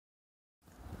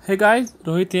Hey guys,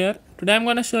 Rohit here. Today I'm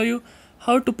gonna show you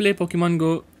how to play Pokemon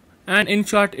Go, and in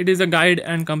short it is a guide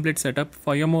and complete setup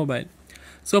for your mobile.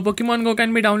 So Pokemon Go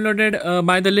can be downloaded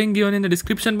by the link given in the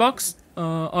description box,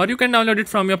 or you can download it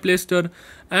from your Play Store,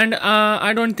 and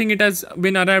I don't think it has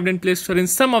been arrived in Play Store in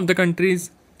some of the countries.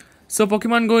 So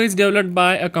Pokemon Go is developed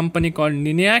by a company called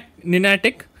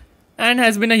Niantic and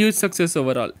has been a huge success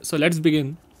overall. So let's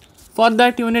begin. For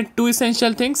that you need two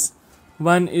essential things.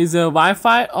 One is a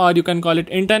Wi-Fi, or you can call it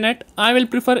internet. I will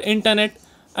prefer internet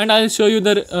and I'll show you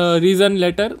the reason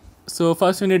later. So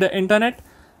first you need a internet,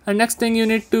 and next thing you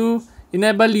need to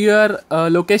enable your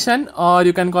location, or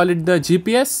you can call it the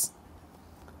GPS.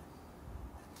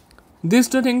 These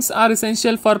two things are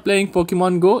essential for playing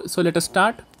Pokemon Go. So let us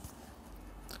start.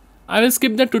 I will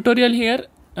skip the tutorial here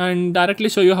and directly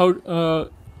show you how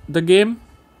the game.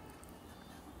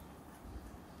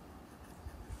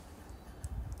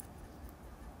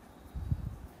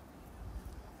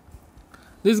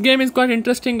 This game is quite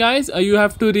interesting, guys. You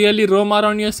have to really roam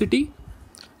around your city.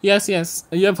 Yes,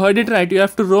 you have heard it right. You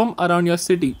have to roam around your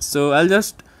city. So I'll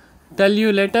just tell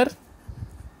you later.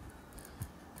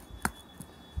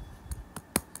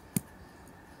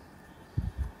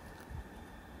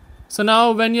 So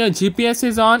now when your GPS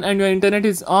is on and your internet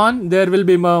is on, there will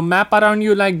be a map around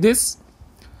you like this.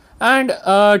 And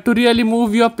to really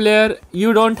move your player,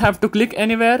 you don't have to click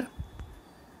anywhere.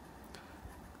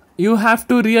 You have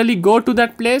to really go to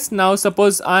that place. Now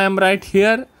suppose I am right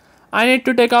here. I need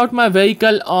to take out my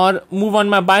vehicle or move on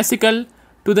my bicycle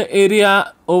to the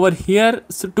area over here,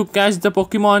 so to catch the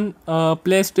Pokemon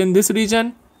placed in this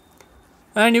region.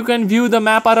 And you can view the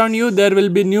map around you. There will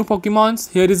be new Pokemons.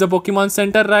 Here is a Pokemon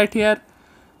center right here.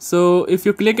 So if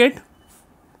you click it,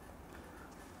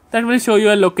 that will show you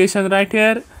a location right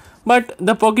here. But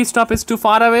the Pokestop is too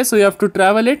far away, so you have to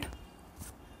travel it.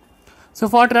 So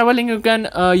for traveling you can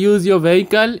use your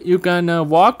vehicle, you can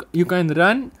walk, you can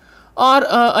run, or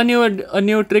a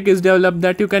new trick is developed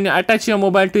that you can attach your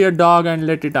mobile to your dog and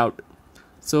let it out.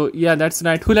 So yeah, that's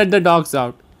right, who let the dogs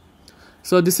out.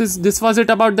 So this was it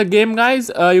about the game,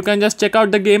 guys. You can just check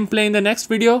out the gameplay in the next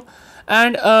video,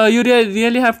 and you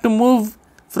really have to move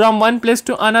from one place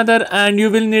to another, and you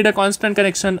will need a constant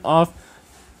connection of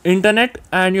internet,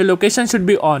 and your location should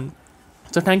be on.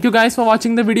 So thank you guys for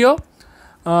watching the video.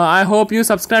 I hope you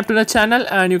subscribe to the channel,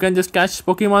 and you can just catch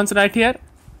Pokemons right here.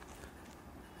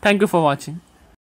 Thank you for watching.